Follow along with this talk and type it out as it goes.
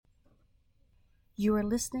You are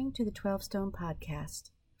listening to the 12 Stone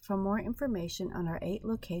Podcast. For more information on our 8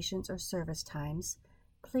 locations or service times,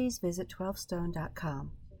 please visit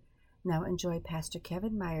 12stone.com. Now enjoy Pastor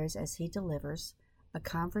Kevin Myers as he delivers a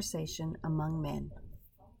conversation among men.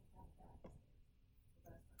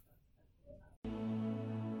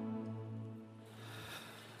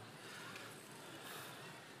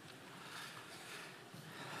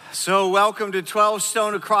 So welcome to 12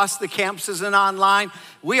 Stone across the campuses and online.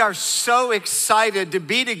 We are so excited to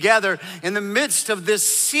be together in the midst of this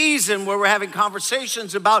season where we're having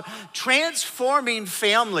conversations about transforming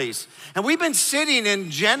families. And we've been sitting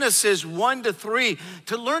in Genesis 1-3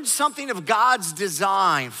 to learn something of God's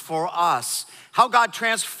design for us, how God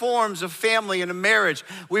transforms a family and a marriage.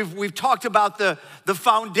 We've talked about the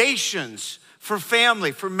foundations for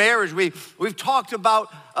family, for marriage. We've talked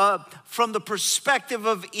about from the perspective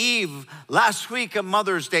of Eve last week on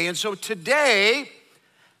Mother's Day. And so today,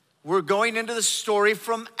 we're going into the story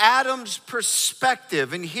from Adam's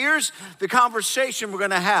perspective. And here's the conversation we're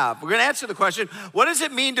gonna have. We're gonna answer the question, what does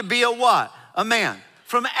it mean to be a what? A man.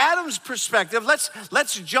 From Adam's perspective,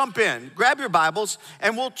 let's jump in. Grab your Bibles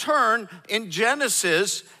and we'll turn in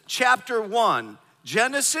Genesis chapter 1.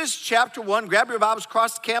 Genesis chapter 1, grab your Bibles,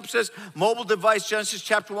 across the campuses, mobile device, Genesis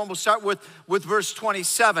chapter 1. We'll start with verse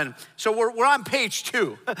 27. So we're on page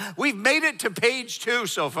 2. We've made it to page 2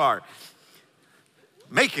 so far.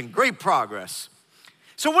 Making great progress.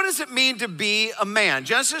 So what does it mean to be a man?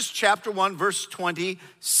 Genesis chapter 1, verse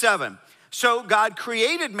 27. So God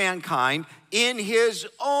created mankind in his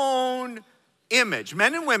own image,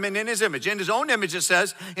 men and women in his image. In his own image, it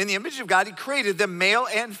says, in the image of God, he created them, male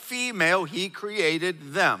and female, he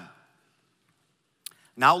created them.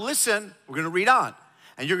 Now listen, we're gonna read on.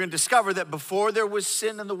 And you're gonna discover that before there was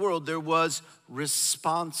sin in the world, there was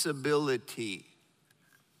responsibility.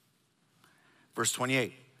 Verse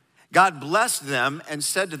 28, God blessed them and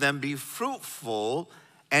said to them, be fruitful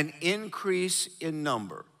and increase in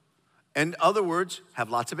number. In other words, have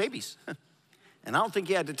lots of babies. And I don't think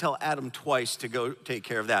he had to tell Adam twice to go take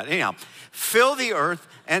care of that. Anyhow, fill the earth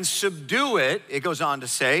and subdue it, it goes on to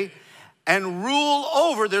say, and rule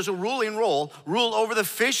over, there's a ruling role, rule over the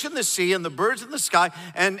fish in the sea and the birds in the sky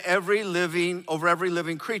and every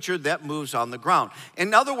living creature that moves on the ground.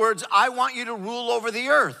 In other words, I want you to rule over the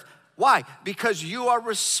earth. Why? Because you are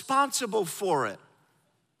responsible for it. In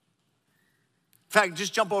fact,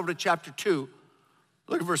 just jump over to chapter 2.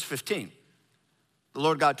 Look at verse 15. The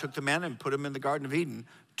Lord God took the man and put him in the Garden of Eden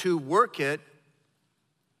to work it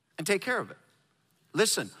and take care of it.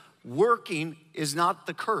 Listen, working is not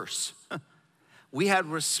the curse. We had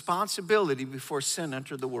responsibility before sin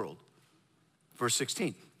entered the world. Verse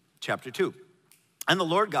 16, chapter 2. And the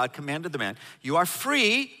Lord God commanded the man, you are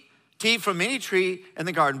free to eat from any tree in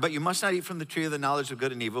the garden, but you must not eat from the tree of the knowledge of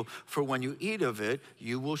good and evil, for when you eat of it,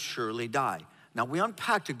 you will surely die. Now, we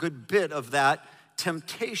unpacked a good bit of that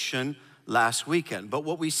temptation last weekend. But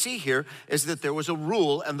what we see here is that there was a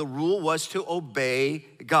rule, and the rule was to obey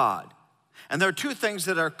God. And there are 2 things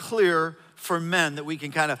that are clear for men that we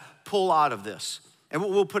can kind of pull out of this. And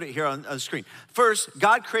we'll put it here on the screen. First,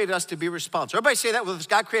 God created us to be responsible. Everybody say that with us.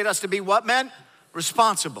 God created us to be what, men?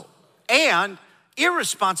 Responsible. And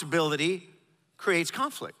irresponsibility creates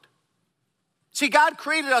conflict. See, God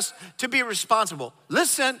created us to be responsible.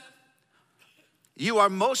 Listen, you are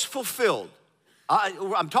most fulfilled.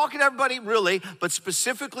 I'm talking to everybody really, but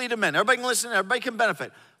specifically to men. Everybody can listen, everybody can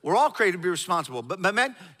benefit. We're all created to be responsible. But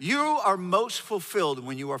men, you are most fulfilled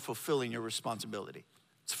when you are fulfilling your responsibility.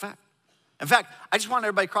 It's a fact. In fact, I just want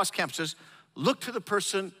everybody across campuses, look to the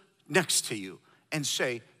person next to you and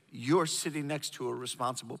say, you're sitting next to a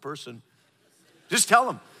responsible person. Just tell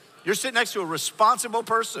them, you're sitting next to a responsible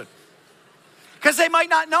person. Because they might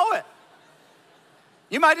not know it.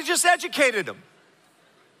 You might have just educated them.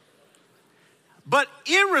 But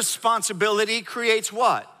irresponsibility creates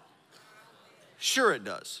what? Sure it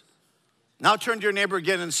does. Now turn to your neighbor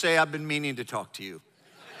again and say, I've been meaning to talk to you.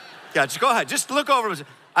 Yeah, just go ahead. Just look over and say,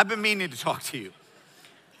 I've been meaning to talk to you.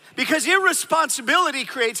 Because irresponsibility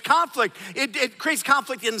creates conflict. It creates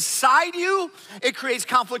conflict inside you. It creates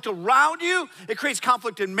conflict around you. It creates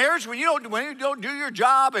conflict in marriage when you don't do your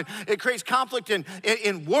job. And it creates conflict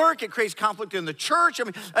in work. It creates conflict in the church. I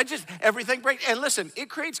mean, everything breaks. And listen, it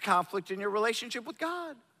creates conflict in your relationship with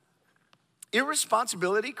God.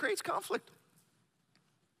 Irresponsibility creates conflict.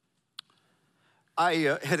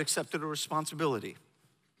 I had accepted a responsibility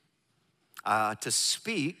to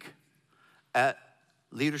speak at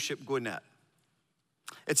Leadership Gwinnett.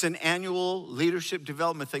 It's an annual leadership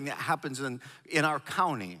development thing that happens in our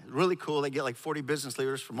county. Really cool. They get like 40 business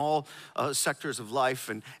leaders from all sectors of life.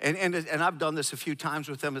 And I've done this a few times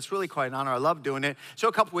with them. It's really quite an honor. I love doing it. So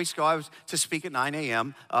a couple weeks ago, I was to speak at 9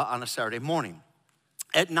 a.m. On a Saturday morning.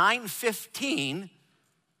 At 9:15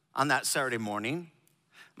 on that Saturday morning,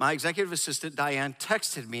 my executive assistant, Diane,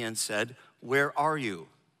 texted me and said, "Where are you?"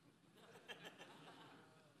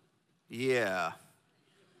 Yeah.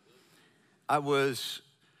 I was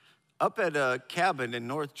up at a cabin in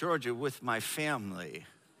North Georgia with my family.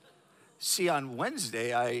 See, on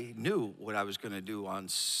Wednesday, I knew what I was going to do on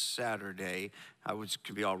Saturday. I was going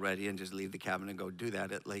to be all ready and just leave the cabin and go do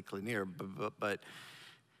that at Lake Lanier, but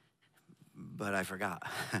I forgot.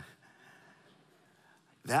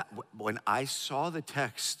 That when I saw the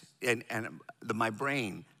text and my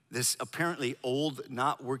brain, this apparently old,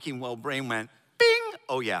 not working well brain went, bing,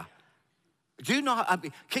 oh yeah. Do you know how,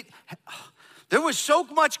 there was so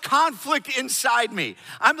much conflict inside me.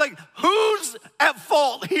 I'm like, who's at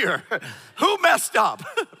fault here? Who messed up,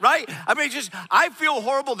 right? I mean, I feel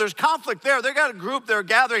horrible. There's conflict there. They got a group, they're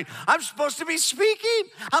gathering. I'm supposed to be speaking.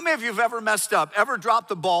 How many of you have ever messed up, ever dropped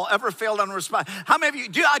the ball, ever failed on a response? How many of you,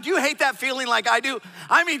 do you hate that feeling like I do?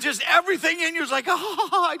 I mean, just everything in you is like,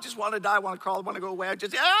 oh, I just want to die, I want to crawl, I want to go away.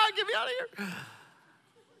 Get me out of here.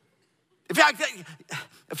 In fact,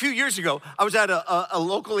 a few years ago, I was at a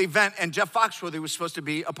local event, and Jeff Foxworthy was supposed to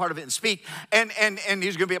be a part of it and speak, and he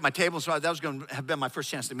was going to be at my table, so that was going to have been my first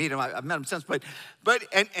chance to meet him. I've met him since, but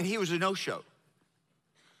he was a no-show.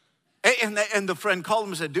 And the friend called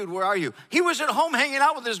him and said, "Dude, where are you?" He was at home hanging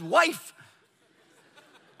out with his wife.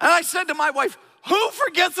 And I said to my wife, "Who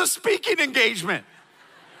forgets a speaking engagement?"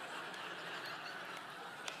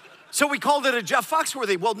 So we called it a Jeff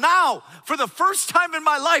Foxworthy. Well, now, for the first time in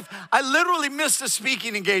my life, I literally missed a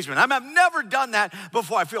speaking engagement. I've never done that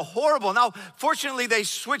before. I feel horrible. Now, fortunately, they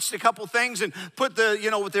switched a couple things and put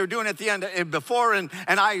what they were doing at the end before, and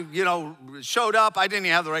I, showed up. I didn't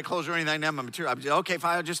even have the right clothes or anything. I didn't have my material. I was okay,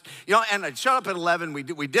 fine. I just, and I showed up at 11.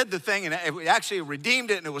 We did the thing, and we actually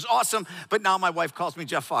redeemed it, and it was awesome. But now my wife calls me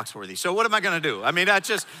Jeff Foxworthy. So what am I going to do? I mean, that's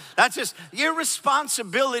just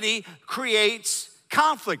irresponsibility creates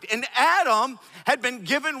conflict. And Adam had been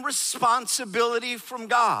given responsibility from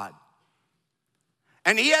God.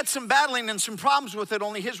 And he had some battling and some problems with it,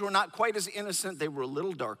 only his were not quite as innocent. They were a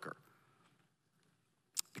little darker.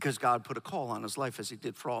 Because God put a call on his life as he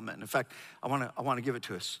did for all men. In fact, I want to give it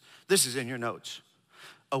to us. This is in your notes.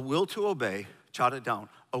 A will to obey, jot it down,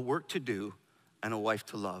 a work to do, and a wife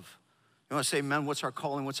to love. You want to say, men, what's our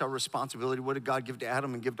calling? What's our responsibility? What did God give to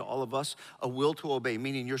Adam and give to all of us? A will to obey,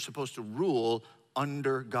 meaning you're supposed to rule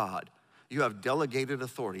under God. You have delegated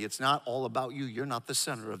authority. It's not all about you. You're not the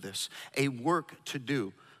center of this. A work to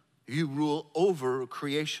do. You rule over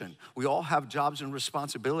creation. We all have jobs and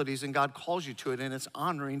responsibilities, and God calls you to it, and it's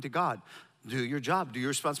honoring to God. Do your job, do your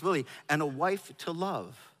responsibility, and a wife to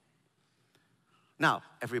love. Now,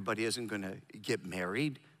 everybody isn't going to get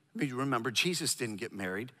married. I mean, remember, Jesus didn't get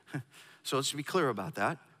married. So let's be clear about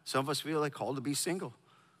that. Some of us feel like called to be single.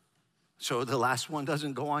 So the last one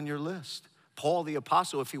doesn't go on your list. Paul the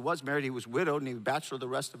apostle, if he was married, he was widowed and he was bachelor the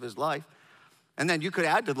rest of his life. And then you could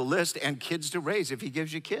add to the list, and kids to raise if he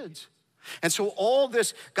gives you kids. And so all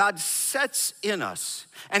this God sets in us.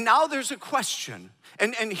 And now there's a question.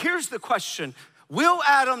 And here's the question. Will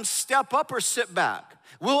Adam step up or sit back?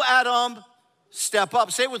 Will Adam step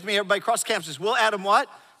up? Say it with me, everybody across campuses. Will Adam what?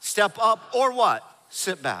 Step up or what?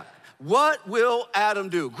 Sit back. What will Adam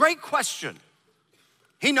do? Great question.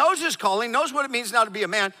 He knows his calling, knows what it means now to be a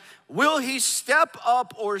man. Will he step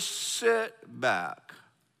up or sit back?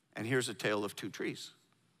 And here's a tale of two trees.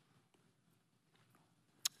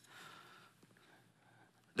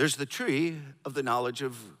 There's the tree of the knowledge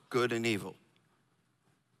of good and evil.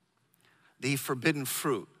 The forbidden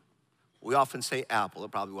fruit. We often say apple.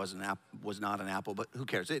 It probably was not an apple, but who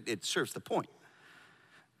cares? It serves the point.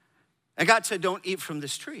 And God said, don't eat from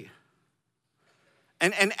this tree.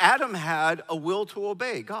 And Adam had a will to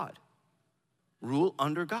obey God. Rule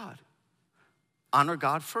under God. Honor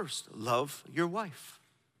God first. Love your wife.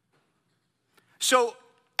 So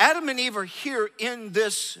Adam and Eve are here in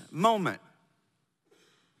this moment.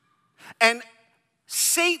 And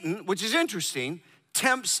Satan, which is interesting,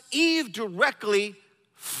 tempts Eve directly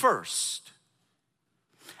first.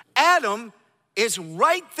 Adam is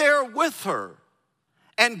right there with her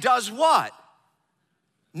and does what?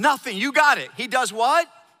 Nothing. You got it. He does what?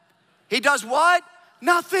 He does what?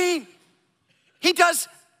 Nothing. He does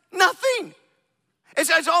nothing.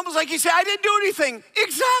 It's almost like he said, I didn't do anything.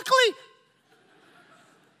 Exactly.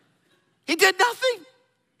 He did nothing.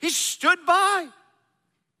 He stood by.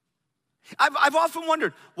 I've often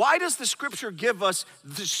wondered, why does the scripture give us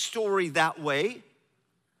the story that way?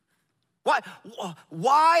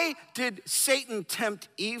 Why did Satan tempt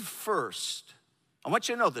Eve first? I want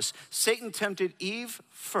you to know this. Satan tempted Eve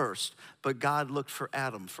first, but God looked for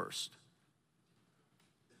Adam first.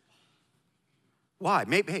 Why?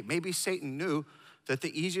 Maybe Satan knew that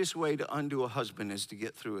the easiest way to undo a husband is to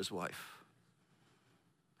get through his wife.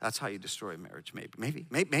 That's how you destroy a marriage, maybe.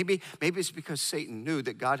 Maybe it's because Satan knew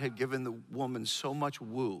that God had given the woman so much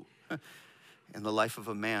woo in the life of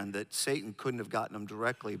a man that Satan couldn't have gotten him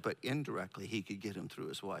directly, but indirectly he could get him through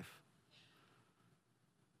his wife.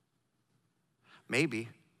 Maybe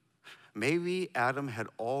Adam had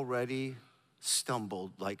already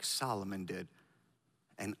stumbled like Solomon did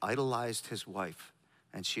and idolized his wife,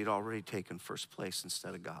 and she had already taken first place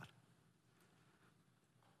instead of God.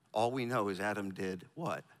 All we know is Adam did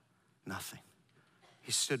what? Nothing.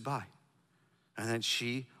 He stood by. And then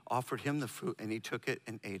she offered him the fruit, and he took it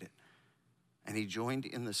and ate it. And he joined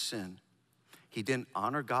in the sin. He didn't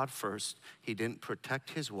honor God first. He didn't protect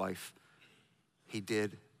his wife. He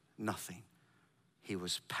did nothing. He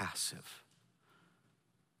was passive.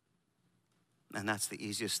 And that's the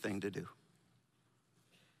easiest thing to do.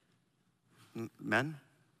 Men,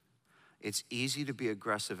 it's easy to be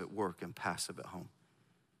aggressive at work and passive at home.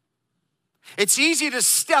 It's easy to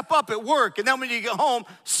step up at work, and then when you get home,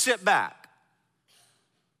 sit back.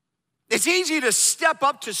 It's easy to step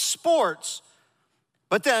up to sports,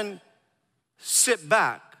 but then sit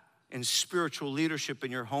back in spiritual leadership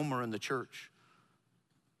in your home or in the church.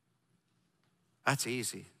 That's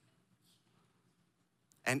easy.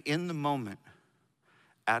 And in the moment,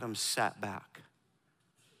 Adam sat back.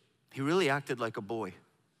 He really acted like a boy.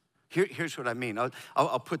 Here's what I mean.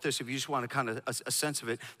 I'll put this, if you just want to kind of a sense of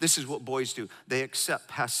it. This is what boys do. They accept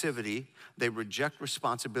passivity. They reject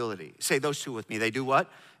responsibility. Say those two with me. They do what?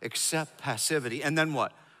 Accept passivity. And then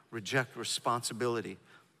what? Reject responsibility.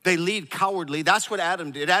 They lead cowardly. That's what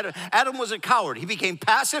Adam did. Adam was a coward. He became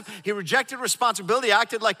passive. He rejected responsibility,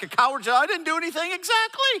 acted like a coward. Said, I didn't do anything.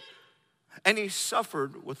 Exactly. And he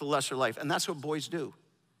suffered with a lesser life. And that's what boys do.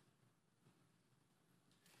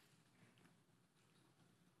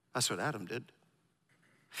 That's what Adam did.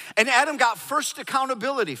 And Adam got first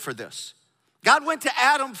accountability for this. God went to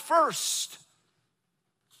Adam first.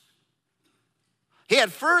 He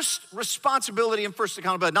had first responsibility and first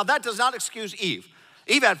accountability. Now, that does not excuse Eve.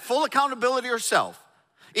 Eve had full accountability herself.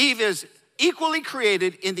 Eve is equally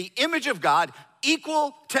created in the image of God,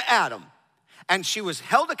 equal to Adam. And she was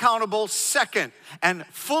held accountable second and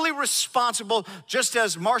fully responsible, just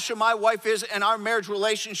as Marcia, my wife, is in our marriage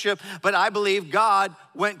relationship. But I believe God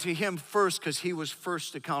went to him first because he was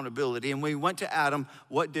first accountability. And when we went to Adam,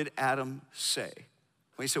 what did Adam say?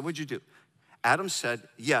 When he said, what'd you do? Adam said,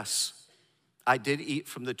 yes, I did eat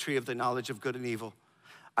from the tree of the knowledge of good and evil.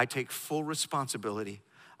 I take full responsibility.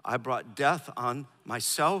 I brought death on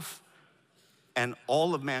myself and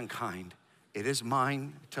all of mankind. It is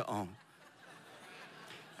mine to own.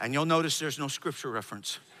 And you'll notice there's no scripture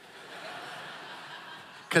reference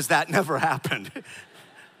because that never happened.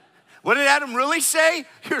 What did Adam really say?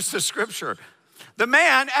 Here's the scripture. The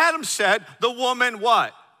man, Adam said, the woman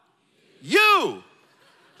what? You.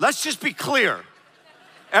 Let's just be clear.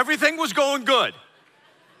 Everything was going good.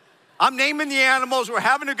 I'm naming the animals, we're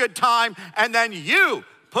having a good time, and then you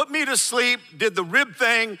put me to sleep, did the rib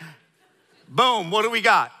thing, boom, what do we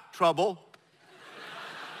got? Trouble.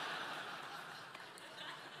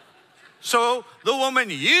 So the woman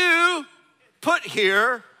you put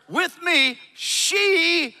here with me,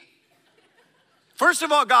 first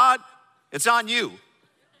of all, God, it's on you.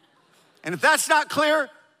 And if that's not clear,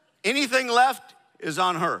 anything left is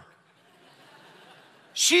on her.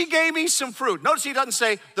 She gave me some fruit. Notice he doesn't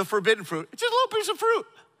say the forbidden fruit. It's just a little piece of fruit.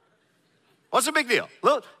 What's the big deal?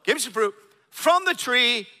 Give me some fruit from the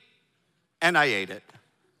tree, and I ate it.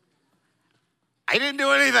 I didn't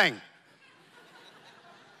do anything.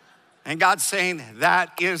 And God's saying,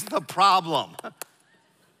 that is the problem.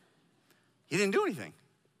 You didn't do anything.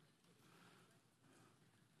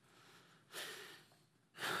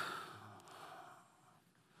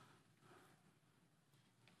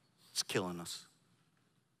 It's killing us.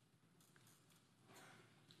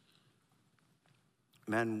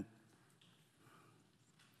 Men,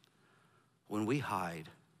 when we hide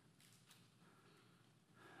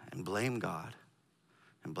and blame God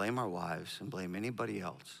and blame our wives and blame anybody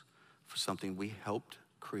else for something we helped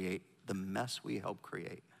create, the mess we helped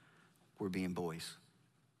create, we're being boys,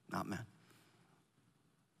 not men.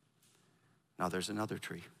 Now there's another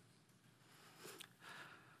tree.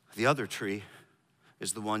 The other tree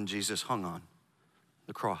is the one Jesus hung on,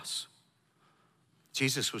 the cross.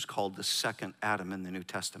 Jesus was called the second Adam in the New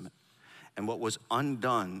Testament. And what was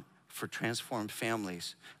undone for transformed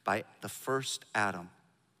families by the first Adam,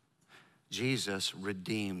 Jesus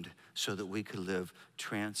redeemed so that we could live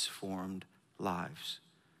transformed lives.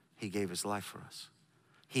 He gave his life for us.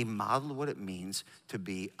 He modeled what it means to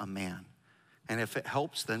be a man. And if it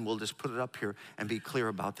helps, then we'll just put it up here and be clear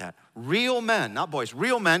about that. Real men, not boys,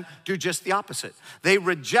 real men do just the opposite. They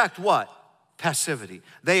reject what? Passivity.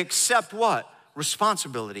 They accept what?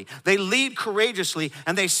 Responsibility. They lead courageously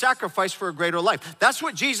and they sacrifice for a greater life. That's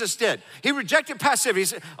what Jesus did. He rejected passivity. He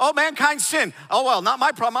said, oh, mankind sinned. Oh, well, not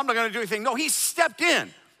my problem. I'm not going to do anything. No, he stepped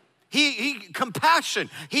in. He compassion.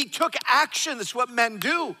 He took action. That's what men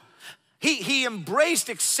do. He embraced,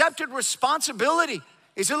 accepted responsibility.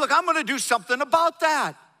 He said, look, I'm going to do something about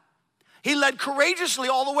that. He led courageously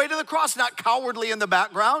all the way to the cross, not cowardly in the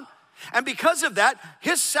background. And because of that,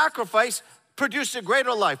 his sacrifice produced a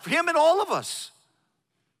greater life for him and all of us.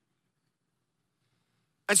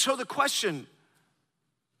 And so the question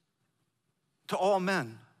to all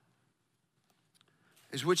men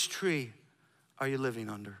is, which tree are you living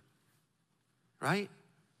under? Right?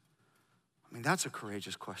 I mean, that's a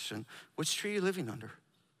courageous question. Which tree are you living under?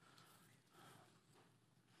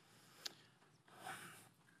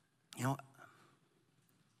 You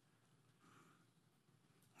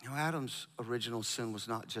know, Adam's original sin was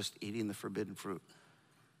not just eating the forbidden fruit.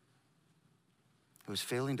 It was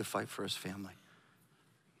failing to fight for his family.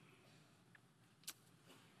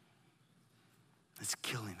 It's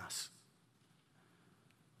killing us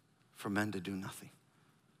for men to do nothing.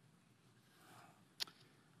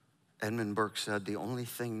 Edmund Burke said, the only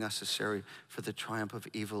thing necessary for the triumph of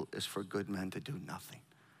evil is for good men to do nothing.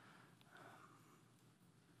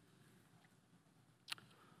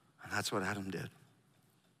 And that's what Adam did.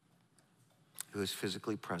 He was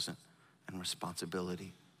physically present and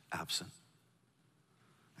responsibility absent.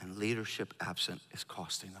 And leadership absent is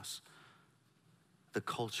costing us. The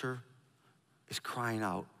culture is crying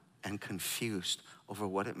out and confused over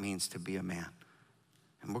what it means to be a man.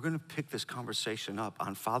 And we're going to pick this conversation up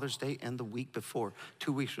on Father's Day and the week before.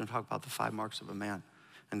 2 weeks, we're going to talk about the 5 marks of a man.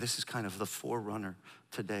 And this is kind of the forerunner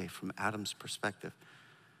today from Adam's perspective.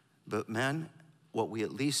 But men, what we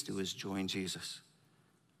at least do is join Jesus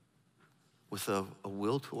with a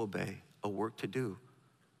will to obey, a work to do,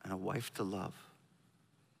 and a wife to love.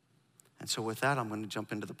 And so with that, I'm going to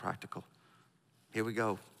jump into the practical. Here we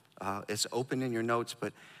go. It's open in your notes,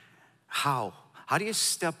 but how? How do you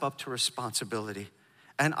step up to responsibility?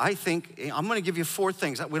 And I think, I'm going to give you 4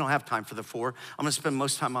 things. We don't have time for the 4. I'm going to spend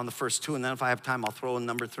most time on the first 2, and then if I have time, I'll throw in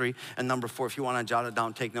number 3 and number 4. If you want to jot it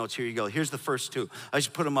down, take notes, here you go. Here's the first 2. I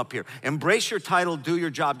just put them up here. Embrace your title, do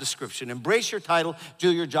your job description. Embrace your title,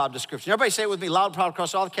 do your job description. Everybody say it with me, loud, proud,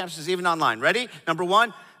 across all the campuses, even online. Ready? Number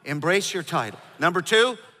 1, embrace your title. Number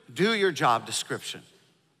 2, do your job description.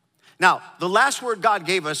 Now, the last word God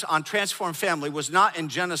gave us on Transformed Family was not in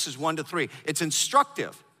Genesis 1-3. It's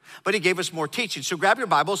instructive, but he gave us more teaching. So grab your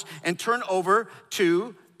Bibles and turn over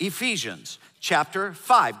to Ephesians chapter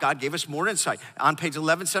 5. God gave us more insight on page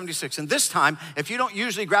 1176. And this time, if you don't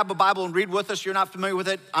usually grab a Bible and read with us, you're not familiar with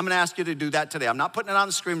it, I'm going to ask you to do that today. I'm not putting it on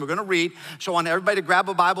the screen. We're going to read. So I want everybody to grab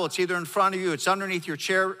a Bible. It's either in front of you. It's underneath your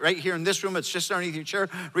chair right here in this room. It's just underneath your chair.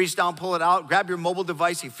 Reach down, pull it out. Grab your mobile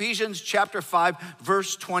device. Ephesians chapter 5,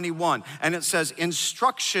 verse 21. And it says,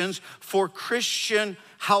 instructions for Christian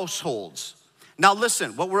households. Now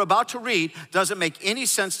listen, what we're about to read doesn't make any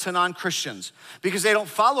sense to non-Christians because they don't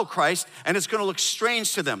follow Christ and it's going to look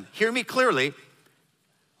strange to them. Hear me clearly.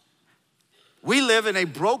 We live in a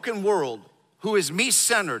broken world who is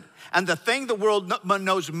me-centered, and the thing the world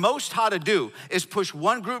knows most how to do is push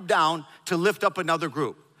one group down to lift up another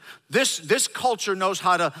group. This culture knows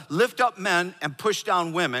how to lift up men and push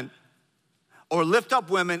down women, or lift up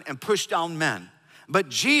women and push down men. But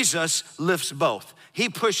Jesus lifts both. He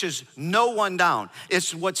pushes no one down.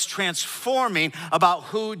 It's what's transforming about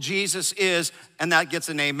who Jesus is, and that gets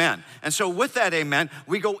an amen. And so with that amen,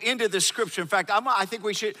 we go into the scripture. In fact, I think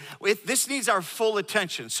we should, this needs our full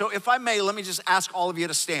attention. So if I may, let me just ask all of you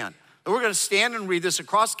to stand. We're going to stand and read this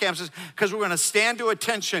across campuses because we're going to stand to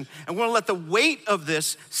attention, and we're going to let the weight of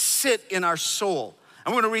this sit in our soul.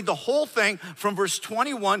 I'm going to read the whole thing from verse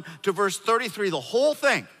 21 to verse 33, the whole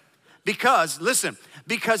thing. Because, listen,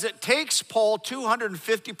 because it takes Paul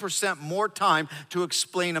 250% more time to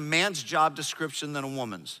explain a man's job description than a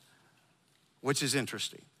woman's, which is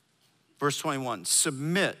interesting. Verse 21,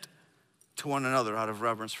 submit to one another out of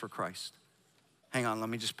reverence for Christ. Hang on, let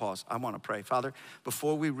me just pause. I want to pray. Father,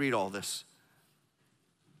 before we read all this,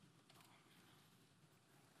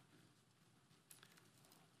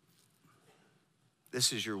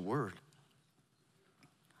 this is your word.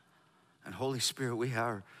 And Holy Spirit, we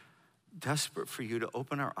are desperate for you to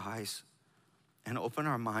open our eyes and open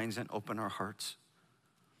our minds and open our hearts.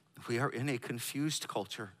 We are in a confused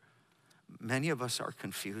culture. Many of us are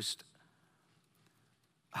confused.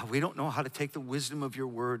 We don't know how to take the wisdom of your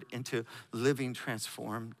word into living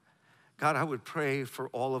transformed. God, I would pray for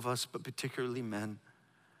all of us, but particularly men.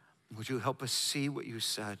 Would you help us see what you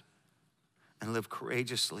said and live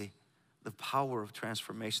courageously the power of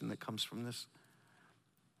transformation that comes from this?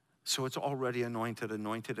 So it's already anointed in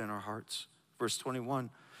our hearts. Verse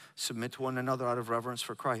 21, submit to one another out of reverence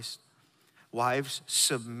for Christ. Wives,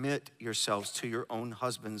 submit yourselves to your own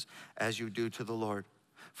husbands as you do to the Lord.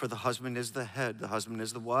 For the husband is the head. The husband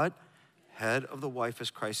is the what? Head of the wife,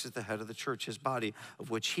 as Christ is the head of the church, his body,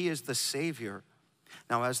 of which he is the Savior.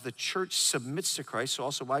 Now, as the church submits to Christ, so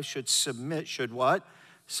also wives should submit. Should what?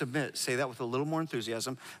 Submit. Say that with a little more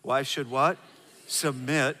enthusiasm. Wives should what?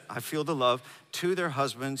 Submit, I feel the love, to their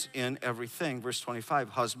husbands in everything. Verse 25,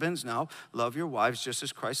 husbands, now love your wives just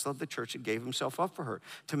as Christ loved the church and gave himself up for her,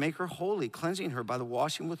 to make her holy, cleansing her by the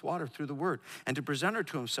washing with water through the word, and to present her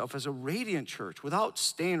to himself as a radiant church, without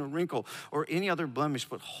stain or wrinkle or any other blemish,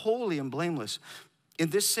 but holy and blameless. In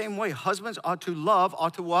this same way, husbands ought to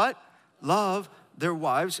what? Love their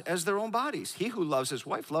wives as their own bodies. He who loves his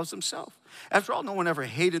wife loves himself. After all, no one ever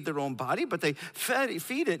hated their own body, but they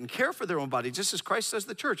feed it and care for their own body, just as Christ does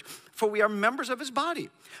the church. For we are members of his body.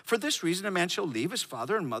 For this reason, a man shall leave his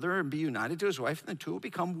father and mother and be united to his wife, and the two will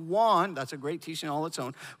become one. That's a great teaching all its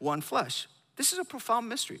own, one flesh. This is a profound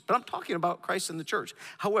mystery, but I'm talking about Christ and the church.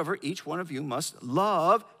 However, each one of you must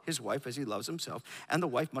love his wife as he loves himself, and the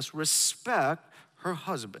wife must respect her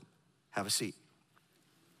husband. Have a seat.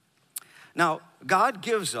 Now, God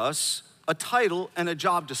gives us a title and a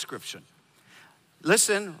job description.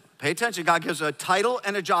 Listen, pay attention. God gives a title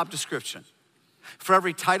and a job description. For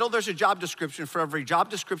every title, there's a job description. For every job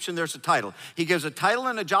description, there's a title. He gives a title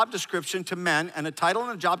and a job description to men and a title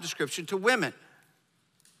and a job description to women.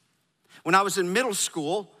 When I was in middle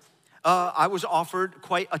school, I was offered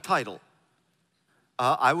quite a title.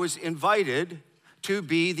 I was invited to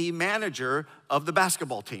be the manager of the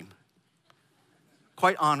basketball team.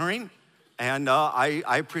 Quite honoring. And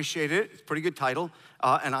I appreciate it. It's a pretty good title.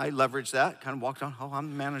 And I leveraged that, kind of walked on, I'm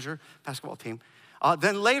the manager, basketball team.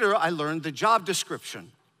 Then later, I learned the job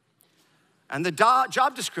description. And the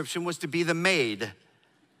job description was to be the maid.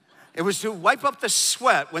 It was to wipe up the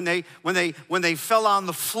sweat when they fell on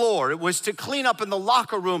the floor. It was to clean up in the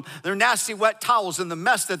locker room their nasty wet towels and the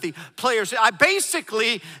mess that the players. I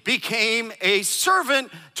basically became a servant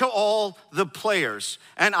to all the players.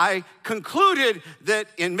 And I concluded that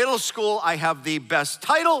in middle school I have the best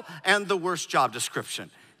title and the worst job description.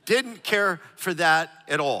 Didn't care for that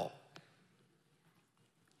at all.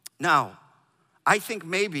 Now, I think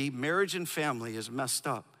maybe marriage and family is messed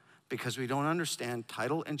up because we don't understand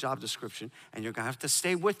title and job description, and you're gonna have to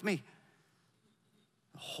stay with me.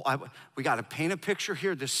 We gotta paint a picture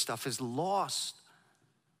here. This stuff is lost.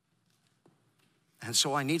 And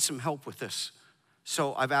so I need some help with this.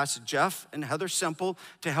 So I've asked Jeff and Heather Semple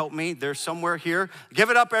to help me. They're somewhere here. Give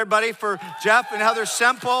it up, everybody, for Jeff and Heather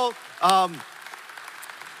Semple.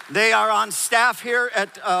 They are on staff here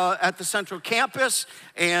at the Central Campus,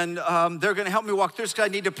 and they're gonna help me walk through this because I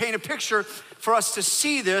need to paint a picture for us to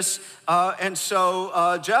see this. And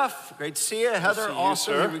so, Jeff, great to see you. Heather, see you,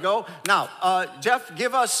 awesome, sir. Here we go. Now, Jeff,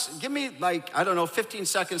 give me 15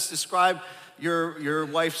 seconds to describe your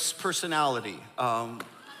wife's personality. Why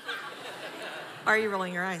are you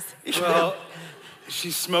rolling your eyes? Well,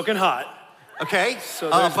 she's smoking hot. Okay, So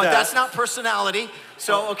there's but that. that's not personality.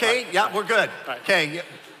 So, okay, yeah, we're good. Right. Okay,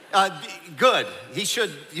 good.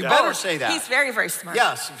 You Yeah. better say that. He's very, very smart.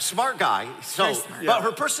 Yes, smart guy. So, Very smart. but Yeah.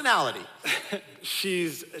 her personality.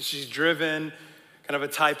 She's driven, kind of a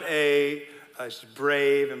type A. She's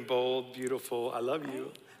brave and bold, beautiful. I love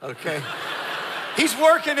you. Okay. He's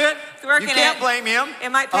working it. He's working You can't it. blame him. It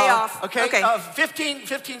might pay off. Okay. Okay.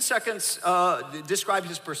 15 seconds. Describe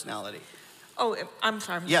his personality. Oh, I'm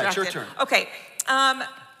sorry. I'm Yeah, it's your distracted. turn. Okay.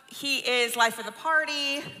 He is life of the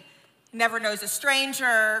party, never knows a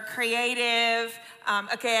stranger, creative,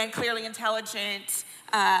 again, clearly intelligent,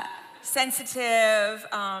 sensitive,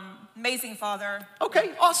 amazing father.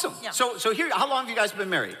 Okay, awesome. Yeah. So here, how long have you guys been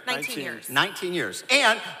married? 19 years. 19 years.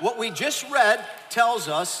 And what we just read tells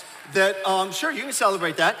us that, sure, you can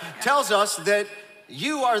celebrate that, tells us that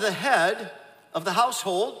you are the head of the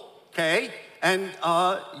household, okay? And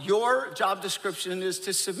your job description is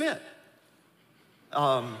to submit.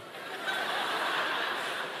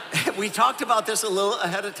 We talked about this a little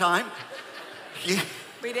ahead of time.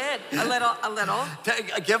 We did, a little,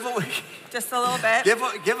 Give just a little bit.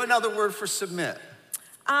 another word for submit.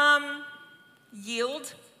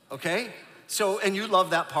 Yield. Okay? So, and you love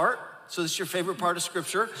that part. So this is your favorite part of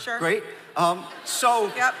Scripture. Sure. Great.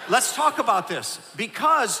 Yep. Let's talk about this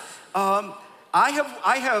because I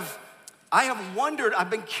have wondered, I've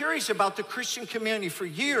been curious about the Christian community for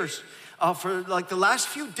years, for like the last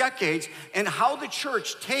few decades, and how the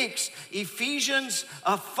church takes Ephesians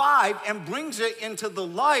 5 and brings it into the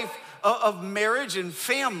life of marriage and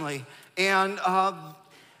family. And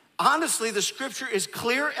honestly, the Scripture is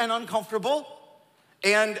clear and uncomfortable,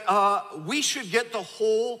 and we should get the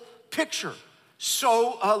whole picture.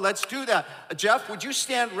 So let's do that. Jeff, would you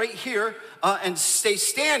stand right here and stay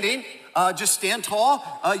standing? Just stand tall.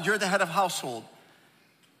 You're the head of household.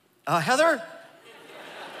 Heather,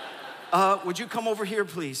 would you come over here,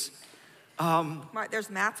 please? There's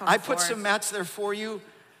mats on the I floor. put some mats there for you.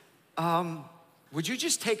 Would you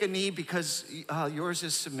just take a knee because yours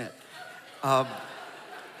is submit?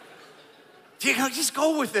 Just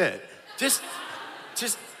go with it. Just,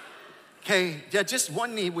 okay, yeah, just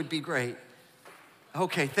one knee would be great.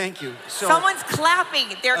 Okay, thank you. So, Someone's clapping.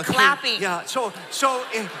 They're okay, clapping. Yeah, so. No.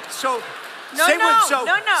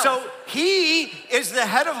 So he is the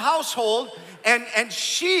head of household, and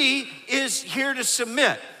she is here to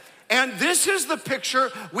submit. And this is the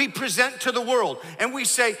picture we present to the world. And we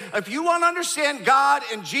say, if you want to understand God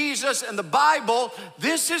and Jesus and the Bible,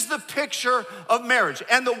 this is the picture of marriage.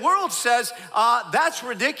 And the world says, that's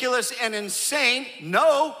ridiculous and insane.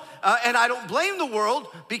 No, and I don't blame the world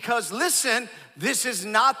because, listen, this is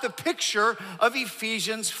not the picture of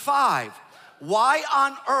Ephesians 5. Why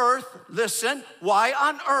on earth, listen, why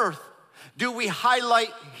on earth do we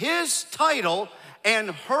highlight his title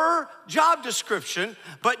and her job description,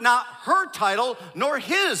 but not her title nor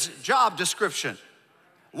his job description?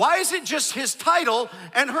 Why is it just his title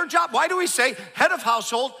and her job? Why do we say head of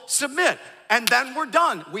household, submit, and then we're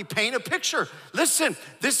done? We paint a picture. Listen,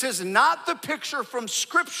 this is not the picture from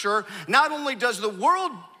Scripture. Not only does the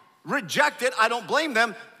world reject it, I don't blame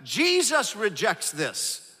them, Jesus rejects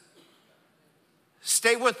this.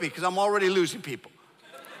 Stay with me because I'm already losing people.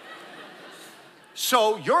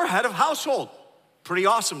 So you're head of household. Pretty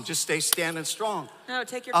awesome. Just stay standing strong. No,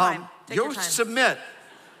 take your time. Take your time. Submit.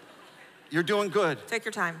 You're doing good. Take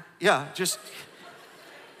your time. Yeah, just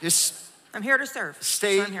I'm here to serve.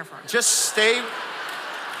 Stay. That's what I'm here for. Just stay.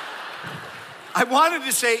 I wanted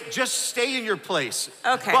to say just stay in your place.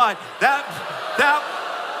 Okay. But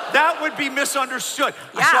that would be misunderstood.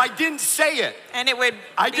 Yeah. So I didn't say it. And it would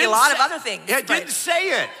be a lot of other things. I didn't say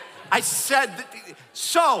it. I said,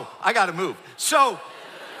 so I got to move. So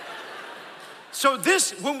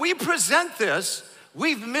this, when we present this,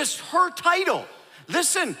 we've missed her title.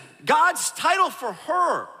 Listen, God's title for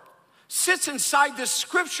her sits inside this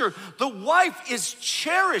Scripture. The wife is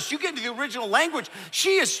cherished. You get into the original language.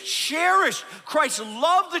 She is cherished. Christ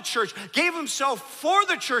loved the church, gave himself for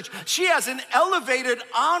the church. She has an elevated,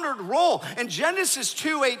 honored role. In Genesis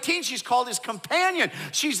 2:18, she's called his companion.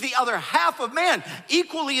 She's the other half of man,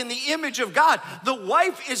 equally in the image of God. The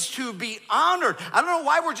wife is to be honored. I don't know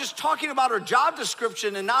why we're just talking about her job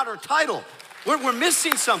description and not her title. We're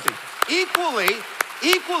missing something. Equally,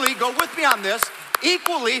 go with me on this.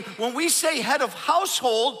 Equally, when we say head of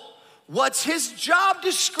household, what's his job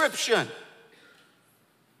description?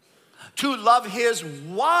 To love his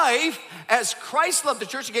wife as Christ loved the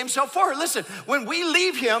church and gave himself for her. Listen, when we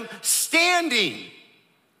leave him standing,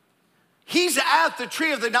 he's at the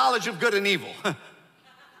tree of the knowledge of good and evil.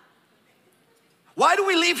 Why do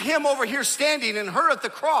we leave him over here standing and her at the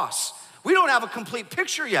cross? We don't have a complete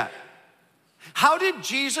picture yet. How did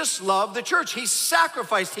Jesus love the church? He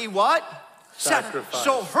sacrificed. He what? Sacrifice.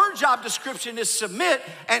 So her job description is submit,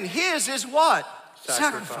 and his is what?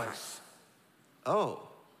 Sacrifice. Oh,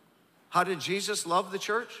 how did Jesus love the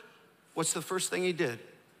church? What's the first thing he did?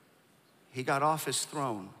 He got off his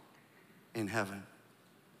throne in heaven.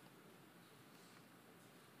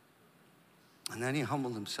 And then he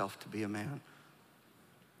humbled himself to be a man.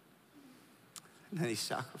 And then he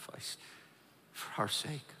sacrificed for our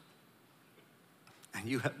sake. And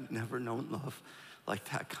you have never known love like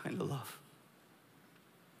that kind of love.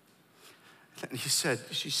 And he said,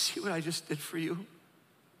 did you see what I just did for you?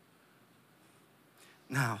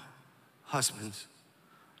 Now, husbands,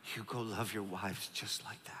 you go love your wives just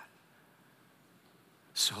like that.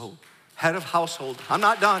 So, head of household, I'm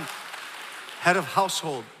not done. Head of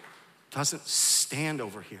household doesn't stand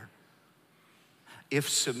over here. If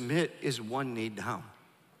submit is one knee down,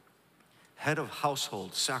 head of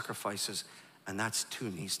household sacrifices, and that's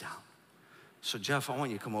two knees down. So Jeff, I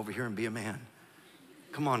want you to come over here and be a man.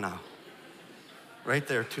 Come on now. Right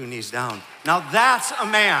there, two knees down. Now that's a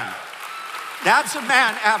man. That's a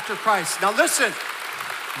man after Christ. Now listen,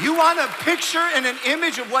 You want a picture and an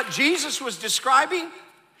image of what Jesus was describing?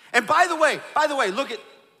 And by the way, look at,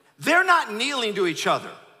 they're not kneeling to each other.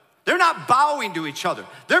 They're not bowing to each other.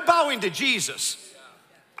 They're bowing to Jesus.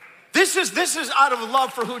 This is out of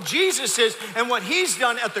love for who Jesus is and what he's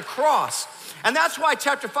done at the cross. And that's why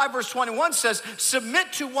chapter 5, verse 21 says,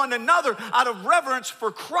 submit to one another out of reverence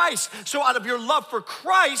for Christ. So out of your love for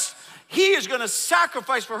Christ, he is gonna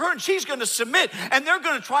sacrifice for her and she's gonna submit, and they're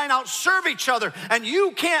gonna try and outserve each other. And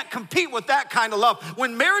you can't compete with that kind of love.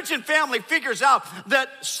 When marriage and family figures out that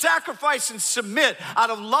sacrifice and submit out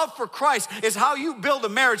of love for Christ is how you build a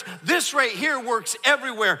marriage, this right here works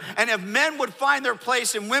everywhere. And if men would find their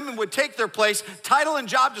place and women would take their place, title and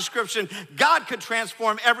job description, God could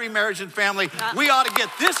transform every marriage and family. We ought to get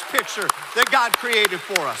this picture that God created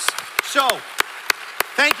for us. So,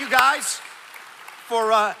 thank you guys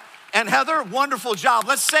for, and Heather, wonderful job.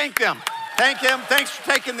 Let's thank them. Thank him. Thanks for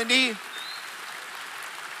taking the knee.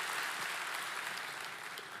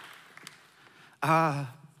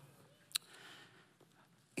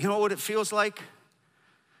 You know what it feels like?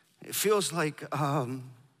 It feels like,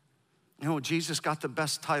 Jesus got the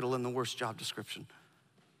best title and the worst job description.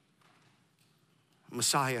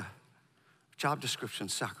 Messiah, job description,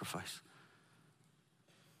 sacrifice.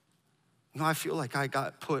 I feel like I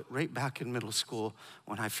got put right back in middle school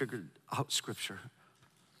when I figured out Scripture.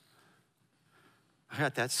 I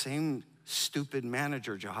got that same stupid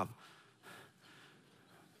manager job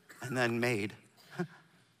and then made.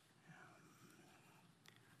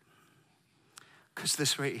 Because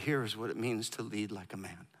this right here is what it means to lead like a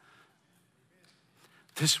man.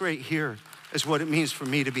 This right here is what it means for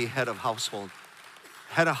me to be head of household.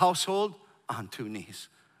 Head of household on two knees.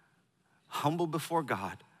 Humble before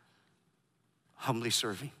God. Humbly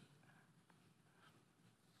serving.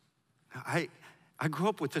 I grew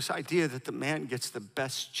up with this idea that the man gets the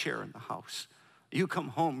best chair in the house. You come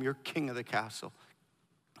home, you're king of the castle.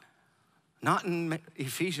 Not in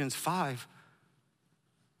Ephesians 5.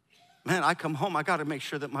 Man, I come home, I gotta make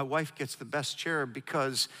sure that my wife gets the best chair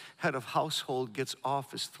because head of household gets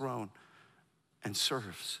off his throne and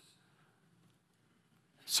serves.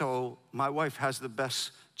 So my wife has the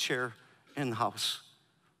best chair in the house.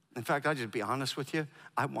 In fact, I'll just be honest with you.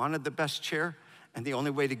 I wanted the best chair, and the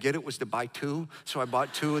only way to get it was to buy two, so I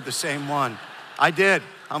bought two of the same one. I did.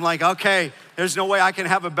 I'm like, okay, there's no way I can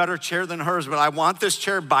have a better chair than hers, but I want this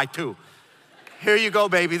chair, buy two. Here you go,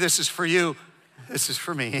 baby, this is for you. This is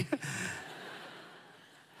for me.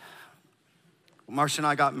 Marcia and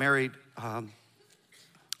I got married.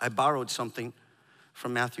 I borrowed something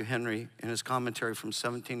from Matthew Henry in his commentary from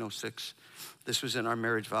 1706. This was in our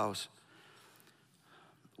marriage vows.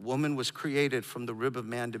 Woman was created from the rib of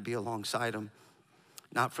man to be alongside him,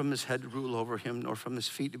 not from his head to rule over him, nor from his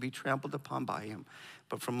feet to be trampled upon by him,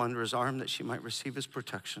 but from under his arm that she might receive his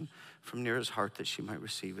protection, from near his heart that she might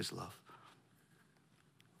receive his love.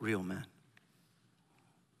 Real men.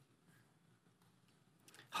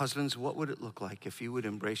 Husbands, what would it look like if you would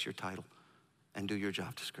embrace your title and do your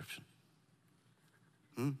job description?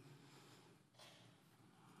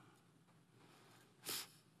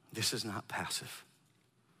 This is not passive.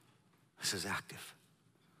 This is active.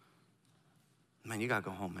 Man, you gotta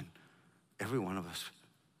go home and every one of us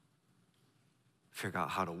figure out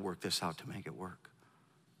how to work this out to make it work.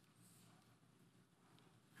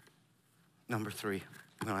 Number 3,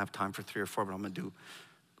 we don't have time for 3 or 4, but I'm gonna do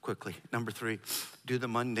quickly. Number 3, do the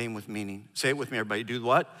mundane with meaning. Say it with me, everybody. Do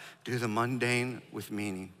what? Do the mundane with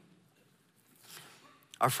meaning.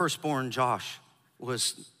 Our firstborn, Josh,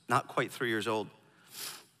 was not quite 3 years old.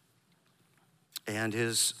 And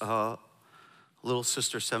his little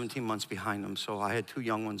sister 17 months behind him. So I had 2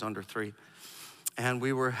 young ones under 3. And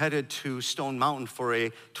we were headed to Stone Mountain for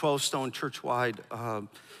a 12-stone church-wide,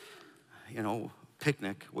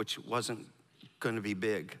 picnic, which wasn't going to be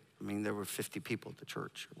big. I mean, there were 50 people at the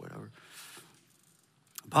church or whatever.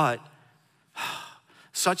 But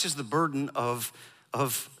such is the burden of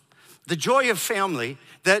the joy of family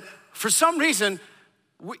that for some reason,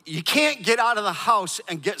 you can't get out of the house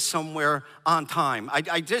and get somewhere on time.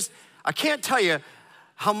 I can't tell you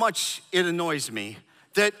how much it annoys me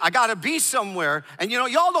that I gotta be somewhere. And y'all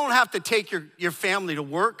don't have to take your family to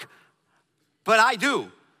work, but I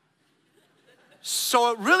do.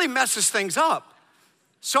 So it really messes things up.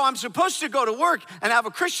 So I'm supposed to go to work and have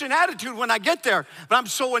a Christian attitude when I get there, but I'm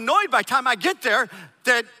so annoyed by the time I get there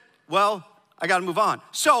that, I gotta move on.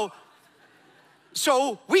 So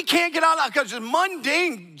we can't get out because it's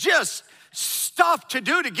mundane, just stuff to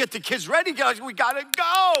do to get the kids ready. We gotta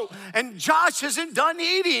go. And Josh isn't done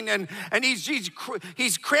eating, and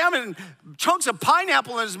he's cramming chunks of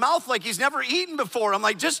pineapple in his mouth like he's never eaten before. I'm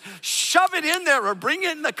like, just shove it in there or bring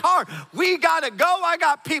it in the car. We gotta go. I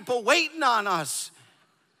got people waiting on us.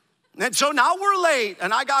 And so now we're late,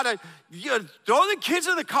 and I gotta throw the kids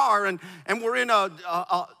in the car, and we're in a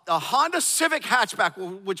Honda Civic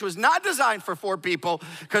hatchback, which was not designed for 4 people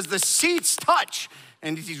because the seats touch.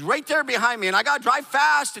 And he's right there behind me, and I gotta drive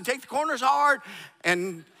fast and take the corners hard.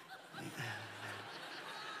 And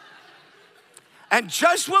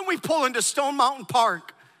just when we pull into Stone Mountain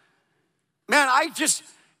Park, man,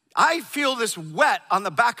 I feel this wet on the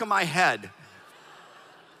back of my head.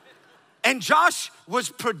 And Josh was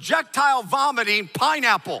projectile vomiting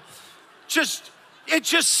pineapple. It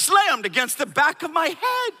just slammed against the back of my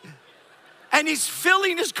head. And he's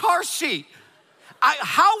filling his car seat.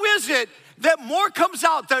 How is it that more comes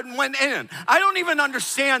out than went in? I don't even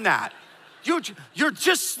understand that. You're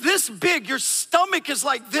just this big, your stomach is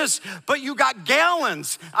like this, but you got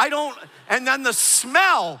gallons. And then the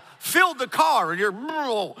smell filled the car,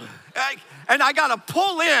 and I gotta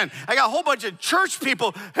pull in. I got a whole bunch of church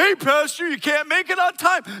people. Hey, pastor, you can't make it on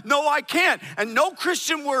time. No, I can't. And no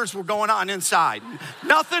Christian words were going on inside.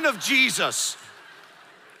 Nothing of Jesus.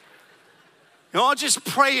 I'll just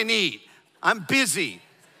pray and eat. I'm busy.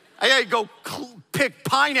 I gotta go pick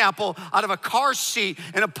pineapple out of a car seat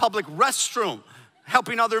in a public restroom,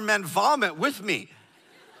 helping other men vomit with me.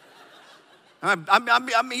 I'm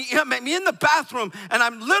in the bathroom, and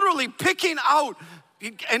I'm literally picking out,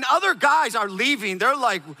 and other guys are leaving. They're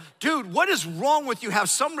like, dude, what is wrong with you? Have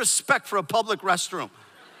some respect for a public restroom.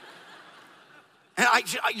 And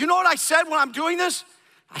you know what I said when I'm doing this?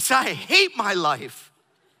 I said, I hate my life.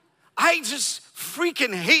 I just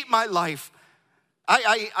freaking hate my life.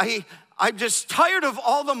 I'm just tired of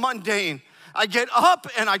all the mundane. I get up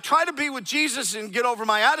and I try to be with Jesus and get over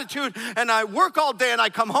my attitude, and I work all day, and I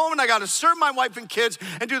come home and I gotta serve my wife and kids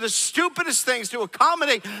and do the stupidest things to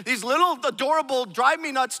accommodate these little adorable, drive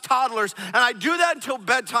me nuts toddlers, and I do that until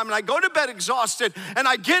bedtime, and I go to bed exhausted, and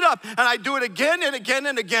I get up and I do it again and again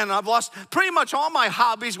and again. And I've lost pretty much all my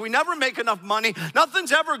hobbies. We never make enough money.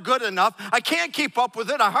 Nothing's ever good enough. I can't keep up with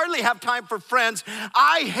it. I hardly have time for friends.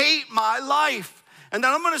 I hate my life. And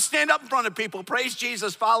then I'm gonna stand up in front of people, praise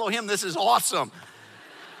Jesus, follow him, this is awesome.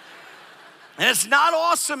 And it's not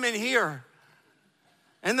awesome in here.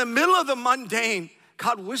 In the middle of the mundane,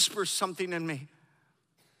 God whispers something in me.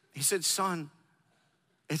 He said, son,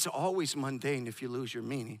 it's always mundane if you lose your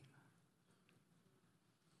meaning.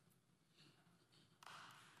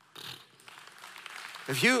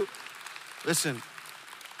 If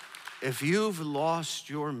you've lost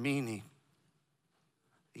your meaning,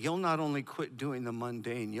 you'll not only quit doing the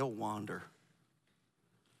mundane, you'll wander.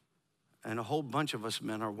 And a whole bunch of us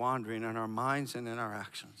men are wandering in our minds and in our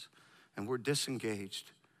actions. And we're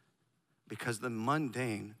disengaged because the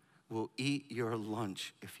mundane will eat your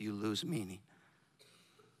lunch if you lose meaning.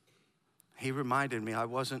 He reminded me I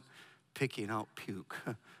wasn't picking out puke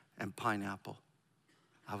and pineapple.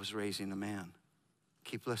 I was raising a man.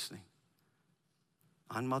 Keep listening.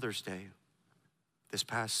 On Mother's Day, this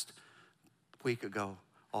past week ago,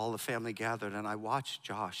 all the family gathered, and I watched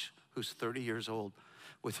Josh, who's 30 years old,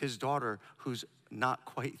 with his daughter, who's not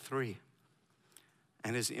quite 3,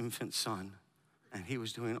 and his infant son. And he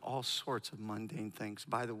was doing all sorts of mundane things.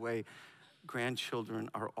 By the way, grandchildren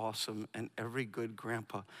are awesome, and every good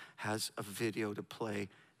grandpa has a video to play.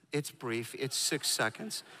 It's brief, it's 6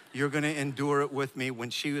 seconds. You're gonna endure it with me. When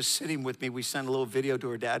she was sitting with me, we sent a little video to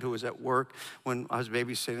her dad who was at work when I was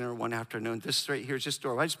babysitting her one afternoon. This right here's just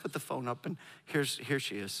door. I just put the phone up, and here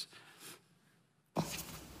she is. Hi,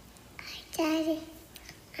 Daddy.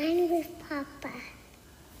 I'm with Papa.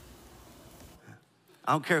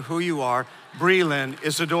 I don't care who you are, Breland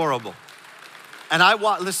is adorable. And I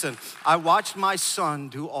watched my son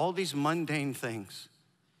do all these mundane things.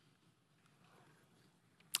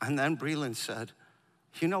 And then Breland said,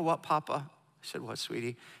 you know what, Papa? I said, what, sweetie?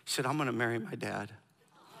 He said, I'm gonna marry my dad.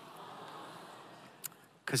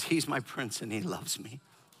 Because he's my prince and he loves me.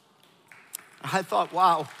 I thought,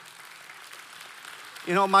 wow.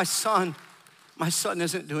 You know, my son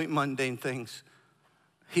isn't doing mundane things.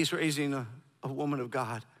 He's raising a woman of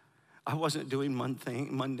God. I wasn't doing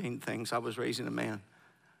mundane things. I was raising a man.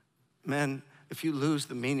 Men, if you lose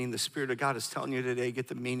the meaning, the Spirit of God is telling you today, get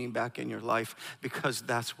the meaning back in your life, because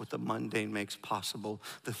that's what the mundane makes possible,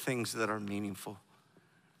 the things that are meaningful.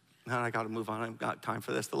 Now I gotta move on, I've got time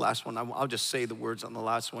for this. The last one, I'll just say the words on the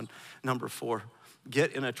last one. Number 4,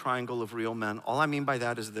 get in a triangle of real men. All I mean by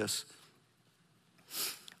that is this.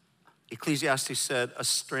 Ecclesiastes said, a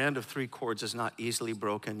strand of 3 cords is not easily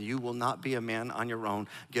broken. You will not be a man on your own.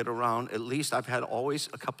 Get around. At least I've had always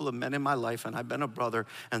a couple of men in my life, and I've been a brother,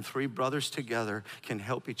 and 3 brothers together can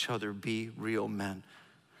help each other be real men.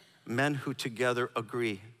 Men who together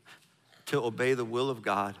agree to obey the will of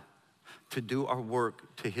God, to do our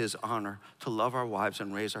work to his honor, to love our wives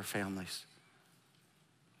and raise our families.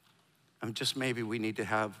 And just maybe we need to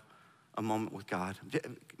have a moment with God.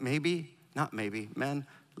 Maybe, not maybe, men,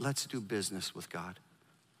 let's do business with God.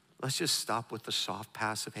 Let's just stop with the soft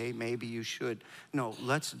passive, hey, maybe you should. No,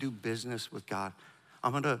 let's do business with God.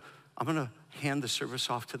 I'm gonna hand the service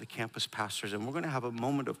off to the campus pastors, and we're gonna have a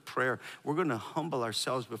moment of prayer. We're gonna humble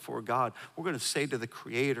ourselves before God. We're gonna say to the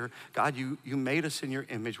Creator, God, you made us in your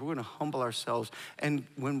image. We're gonna humble ourselves, and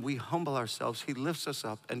when we humble ourselves, he lifts us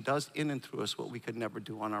up and does in and through us what we could never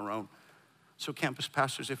do on our own. So campus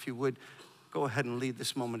pastors, if you would, go ahead and lead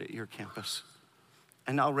this moment at your campus.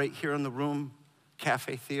 And now right here in the room,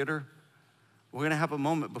 Cafe Theater, we're gonna have a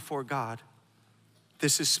moment before God.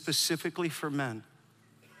 This is specifically for men.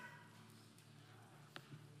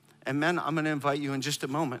 And men, I'm gonna invite you in just a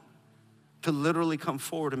moment to literally come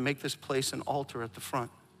forward and make this place an altar at the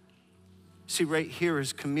front. See, right here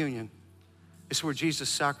is communion. It's where Jesus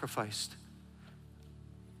sacrificed.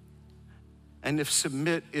 And if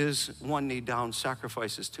submit is 1 knee down,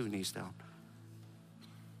 sacrifice is 2 knees down.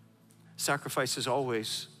 Sacrifice is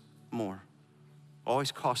always more.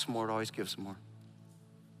 Always costs more, it always gives more.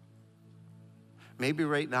 Maybe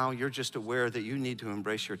right now you're just aware that you need to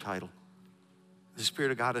embrace your title. The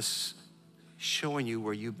Spirit of God is showing you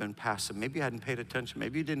where you've been passive. Maybe you hadn't paid attention,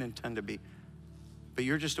 maybe you didn't intend to be. But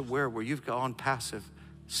you're just aware where you've gone passive.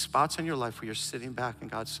 Spots in your life where you're sitting back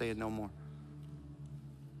and God's saying no more.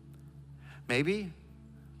 Maybe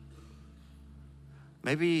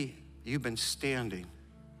you've been standing,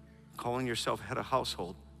 calling yourself head of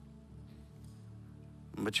household,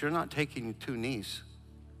 but you're not taking 2 knees.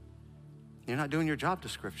 You're not doing your job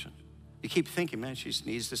description. You keep thinking, man, she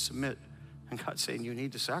needs to submit. And God's saying you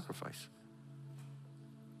need to sacrifice.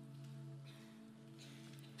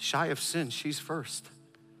 Shy of sin, she's first.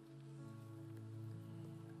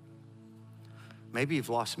 Maybe you've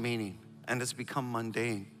lost meaning and it's become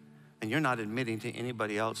mundane. And you're not admitting to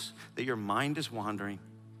anybody else that your mind is wandering.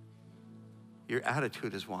 Your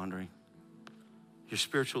attitude is wandering. Your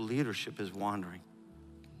spiritual leadership is wandering.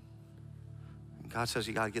 And God says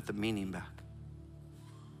you gotta get the meaning back.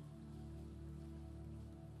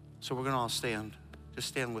 So we're gonna all stand. Just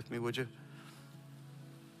stand with me, would you?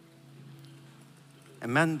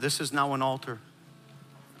 And men, this is now an altar.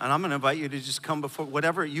 And I'm gonna invite you to just come before,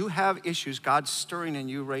 whatever you have issues, God's stirring in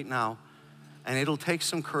you right now. And it'll take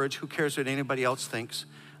some courage. Who cares what anybody else thinks?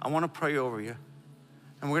 I want to pray over you.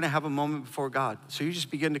 And we're going to have a moment before God. So you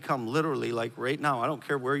just begin to come literally like right now. I don't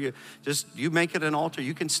care where you make it an altar.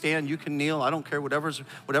 You can stand, you can kneel. I don't care,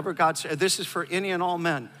 whatever God says. This is for any and all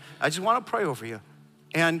men. I just want to pray over you.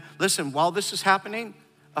 And listen, while this is happening,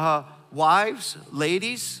 wives,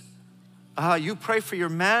 ladies, you pray for your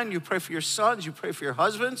men, you pray for your sons, you pray for your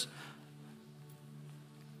husbands.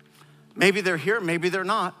 Maybe they're here, maybe they're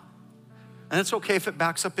not. And it's okay if it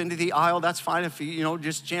backs up into the aisle. That's fine if you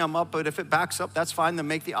just jam up. But if it backs up, that's fine. Then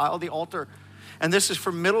make the aisle the altar. And this is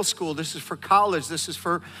for middle school. This is for college. This is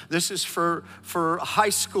for high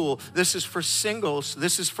school. This is for singles.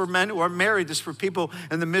 This is for men who are married. This is for people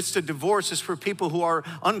in the midst of divorce. This is for people who are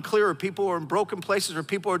unclear, or people who are in broken places, or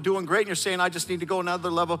people who are doing great. And you're saying, I just need to go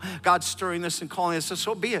another level. God's stirring this and calling us.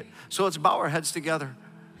 So be it. So let's bow our heads together.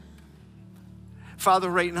 Father,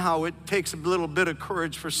 right now, it takes a little bit of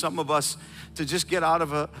courage for some of us to just get out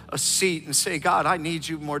of a seat and say, God, I need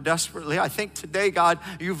you more desperately. I think today, God,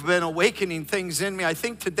 you've been awakening things in me. I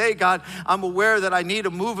think today, God, I'm aware that I need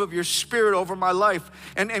a move of your Spirit over my life.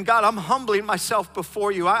 And God, I'm humbling myself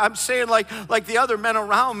before you. I'm saying like the other men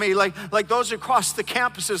around me, like those across the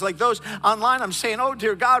campuses, like those online, I'm saying, oh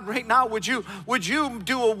dear God, right now, would you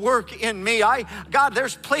do a work in me? God,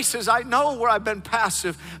 there's places I know where I've been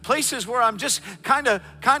passive, places where I'm just kind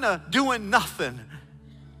of doing nothing.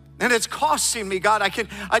 And it's costing me, God.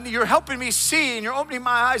 You're helping me see, and you're opening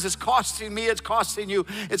my eyes. It's costing me, it's costing you,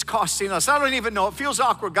 it's costing us. I don't even know. It feels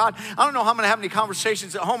awkward, God. I don't know how I'm going to have any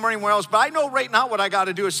conversations at home or anywhere else, but I know right now what I got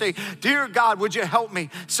to do is say, dear God, would you help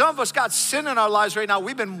me? Some of us got sin in our lives right now.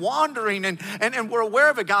 We've been wandering, and we're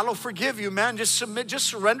aware of it. God will forgive you, man. Just submit, just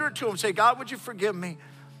surrender it to him. Say, God, would you forgive me?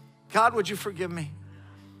 God, would you forgive me?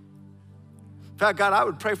 In fact, God, I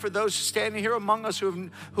would pray for those standing here among us who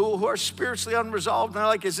are spiritually unresolved. And they're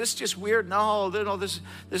like, is this just weird? No, this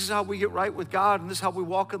is how we get right with God. And this is how we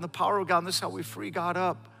walk in the power of God. And this is how we free God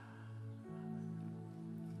up.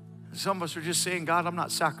 Some of us are just saying, God, I'm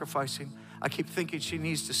not sacrificing. I keep thinking she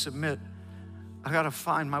needs to submit. I got to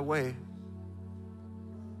find my way.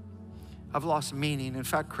 I've lost meaning. In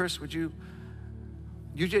fact, Chris, would you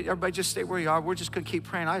everybody just stay where you are. We're just going to keep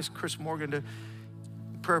praying. I asked Chris Morgan to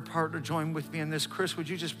prayer partner join with me in this. Chris, would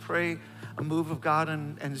you just pray a move of God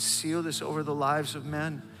and seal this over the lives of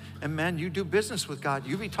men? And men, you do business with God.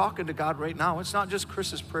 You be talking to God right now. It's not just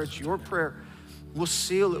Chris's prayer, it's your prayer. We'll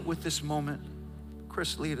seal it with this moment.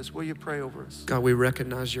 Chris, lead us. Will you pray over us? God, we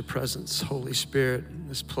recognize your presence, Holy Spirit, in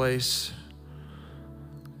this place.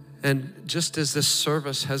 And just as this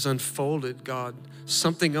service has unfolded, God,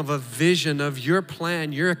 something of a vision of your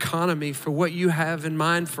plan, your economy for what you have in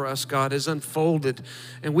mind for us, God, is unfolded.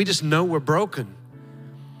 And we just know we're broken.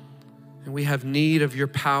 And we have need of your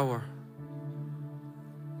power.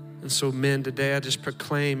 And so, men, today I just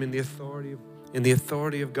proclaim in the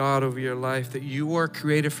authority of God over your life that you are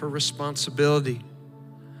created for responsibility.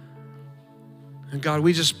 And God,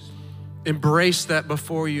 we just embrace that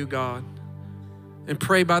before you, God. And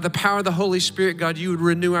pray by the power of the Holy Spirit, God, you would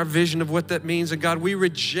renew our vision of what that means. And God, we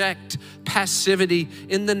reject passivity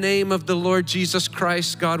in the name of the Lord Jesus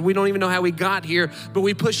Christ, God. We don't even know how we got here, but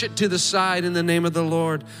we push it to the side in the name of the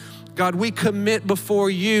Lord. God, we commit before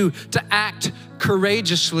you to act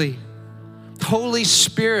courageously. Holy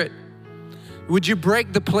Spirit, would you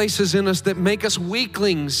break the places in us that make us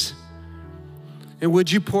weaklings? And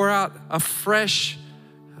would you pour out a fresh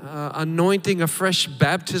anointing, a fresh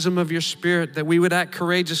baptism of your Spirit, that we would act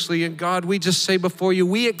courageously. And God, we just say before you,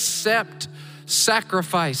 we accept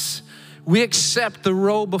sacrifice. We accept the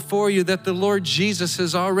role before you that the Lord Jesus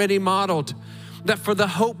has already modeled, that for the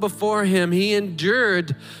hope before him, he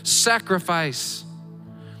endured sacrifice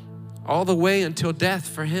all the way until death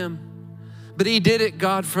for him. But he did it,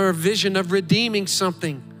 God, for a vision of redeeming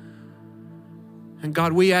something. And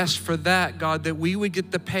God, we ask for that, God, that we would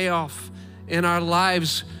get the payoff in our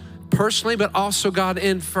lives personally, but also, God,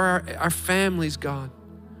 and for our families, God.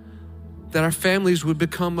 That our families would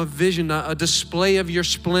become a vision, a display of your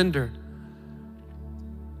splendor.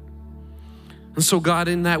 And so, God,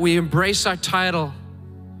 in that we embrace our title,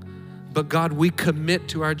 but God, we commit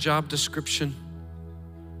to our job description.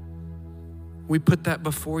 We put that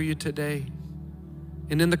before you today.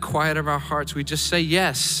 And in the quiet of our hearts, we just say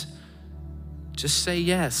yes. Just say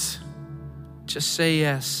yes. Just say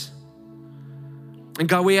yes. And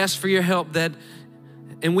God, we ask for your help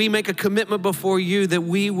and we make a commitment before you that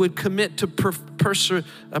we would commit to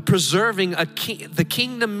preserving the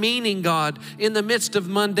kingdom meaning, God, in the midst of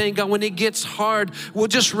mundane. God, when it gets hard, we'll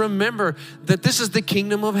just remember that this is the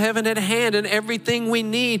kingdom of heaven at hand, and everything we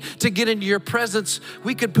need to get into your presence,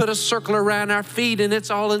 we could put a circle around our feet and it's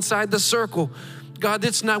all inside the circle. God,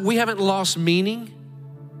 we haven't lost meaning.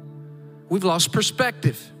 We've lost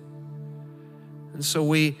perspective. And so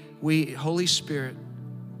we, Holy Spirit,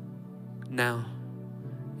 now,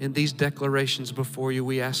 in these declarations before you,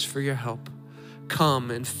 we ask for your help. Come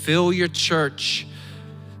and fill your church.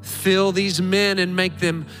 Fill these men and make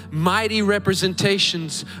them mighty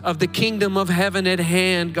representations of the kingdom of heaven at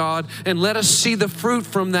hand, God. And let us see the fruit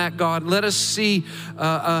from that, God. Let us see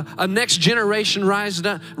a next generation rise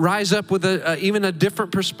up with even a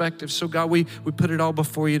different perspective. So, God, we put it all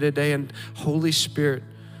before you today. And Holy Spirit,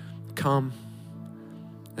 come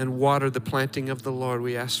and water the planting of the Lord.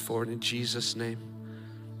 We ask for it in Jesus' name.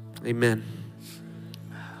 Amen.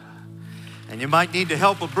 And you might need to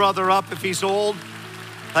help a brother up if he's old.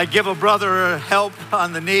 Like give a brother a help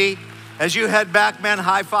on the knee. As you head back, men,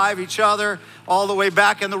 high five each other all the way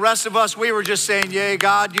back. And the rest of us, we were just saying, yay,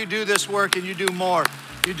 God, you do this work and you do more.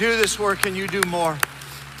 You do this work and you do more.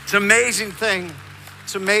 It's an amazing thing.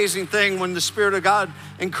 It's an amazing thing when the Spirit of God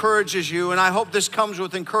encourages you. And I hope this comes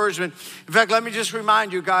with encouragement. In fact, let me just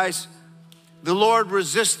remind you guys, the Lord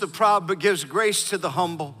resists the proud but gives grace to the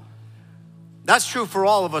humble. That's true for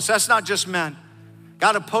all of us. That's not just men.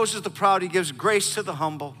 God opposes the proud. He gives grace to the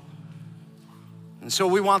humble. And so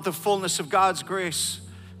we want the fullness of God's grace.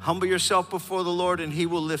 Humble yourself before the Lord and he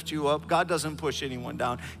will lift you up. God doesn't push anyone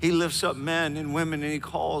down. He lifts up men and women and he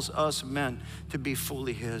calls us men to be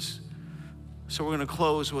fully his. So we're going to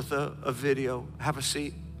close with a video. Have a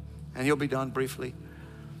seat and you'll be done briefly.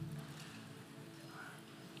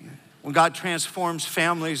 When God transforms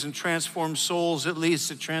families and transforms souls, it leads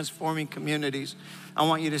to transforming communities. I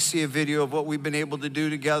want you to see a video of what we've been able to do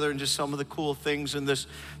together and just some of the cool things in this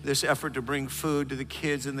effort to bring food to the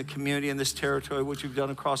kids in the community in this territory, which we've done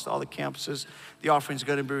across all the campuses. The offering is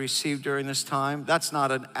going to be received during this time. That's not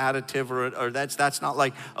an additive or that's not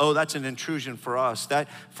like, oh, that's an intrusion for us.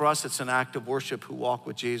 For us, it's an act of worship who walk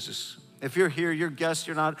with Jesus. If you're here, you're a guest,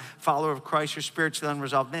 you're not a follower of Christ, you're spiritually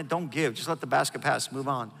unresolved, man, don't give. Just let the basket pass, move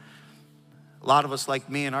on. A lot of us, like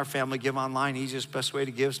me and our family, give online. Easiest, best way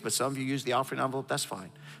to give, but some of you use the offering envelope. That's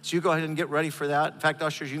fine. So you go ahead and get ready for that. In fact,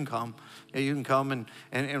 ushers, you can come. Yeah, you can come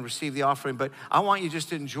and receive the offering. But I want you just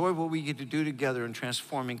to enjoy what we get to do together in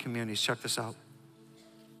transforming communities. Check this out.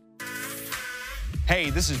 Hey,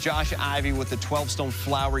 this is Josh Ivy with the 12 Stone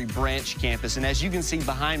Flowery Branch Campus, and as you can see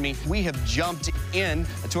behind me, we have jumped in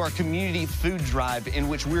to our community food drive in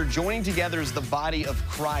which we're joining together as the body of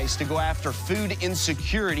Christ to go after food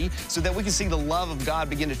insecurity so that we can see the love of God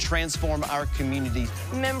begin to transform our community.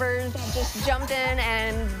 Members just jumped in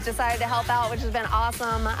and decided to help out, which has been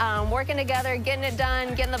awesome. Working together, getting it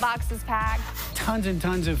done, getting the boxes packed. Tons and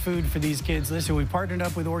tons of food for these kids. Listen, we partnered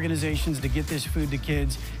up with organizations to get this food to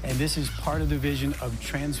kids, and this is part of the vision of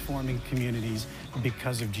transforming communities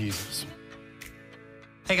because of Jesus.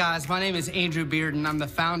 Hey guys, my name is Andrew Bearden. I'm the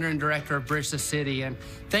founder and director of Bridge the City, and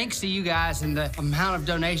thanks to you guys and the amount of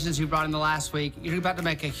donations you brought in the last week, you're about to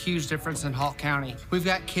make a huge difference in Hall County. We've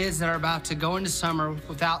got kids that are about to go into summer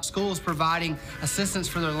without schools providing assistance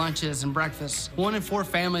for their lunches and breakfasts. 1 in 4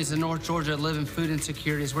 families in North Georgia live in food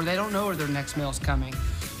insecurities where they don't know where their next meal is coming.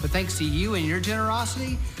 But thanks to you and your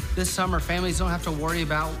generosity, this summer, families don't have to worry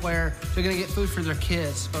about where they're gonna get food for their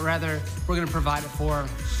kids, but rather we're gonna provide it for them.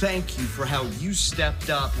 Thank you for how you stepped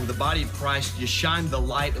up with the body of Christ. You shined the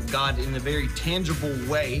light of God in a very tangible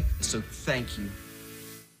way, so thank you.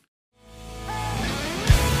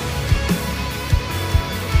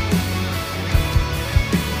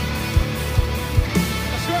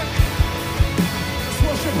 That's right. Let's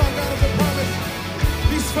worship our God as a promise.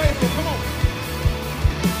 He's faithful, come on.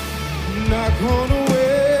 Not gonna wait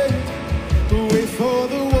for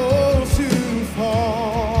the walls to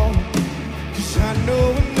fall, 'cause I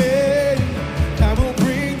know a name that will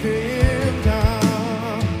bring them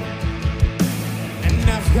down. And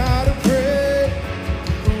I've gotta pray,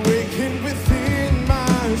 awaken within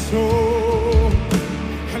my soul,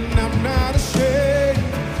 and I'm not ashamed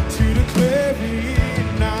to declare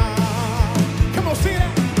it now. Come on, sing it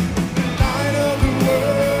out. The light of the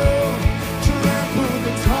world, trample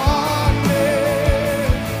the darkness.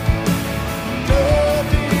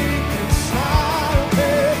 Nothing can stop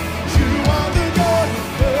it. You are the God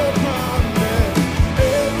of the promise.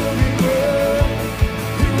 Every word,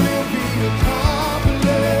 it will be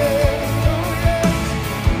accomplished. Oh yes,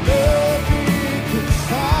 nothing can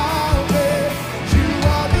stop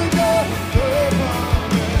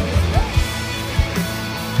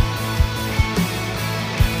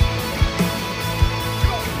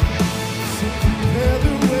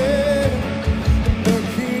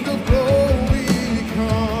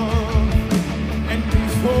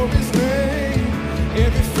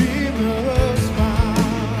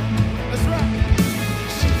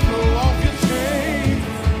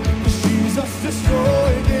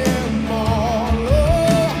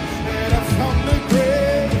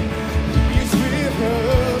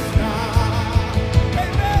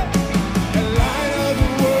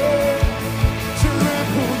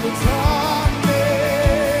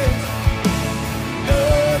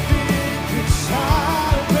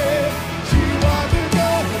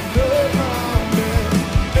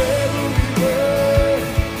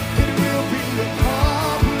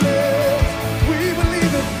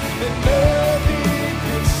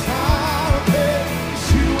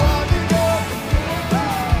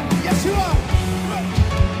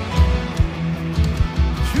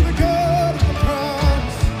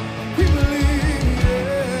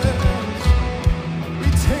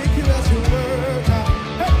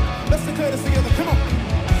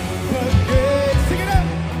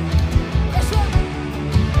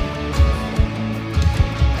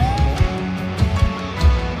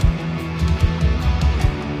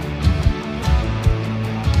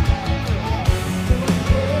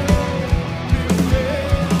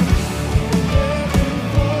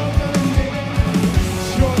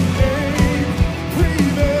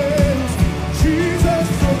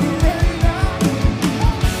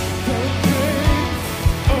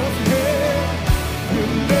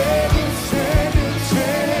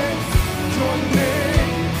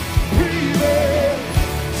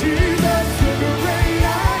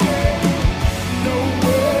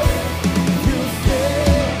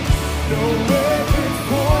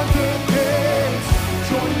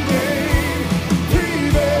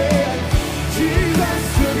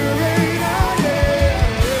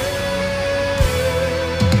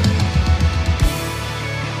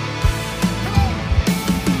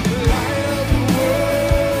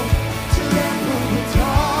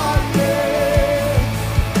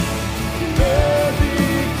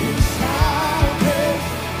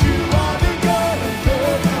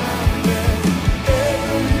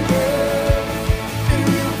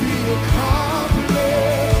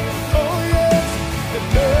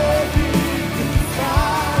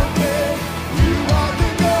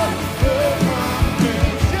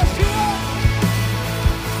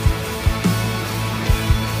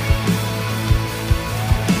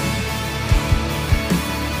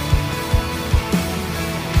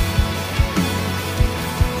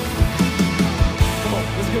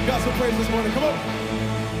praise this morning. Come on.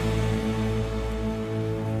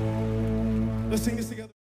 Let's sing this together.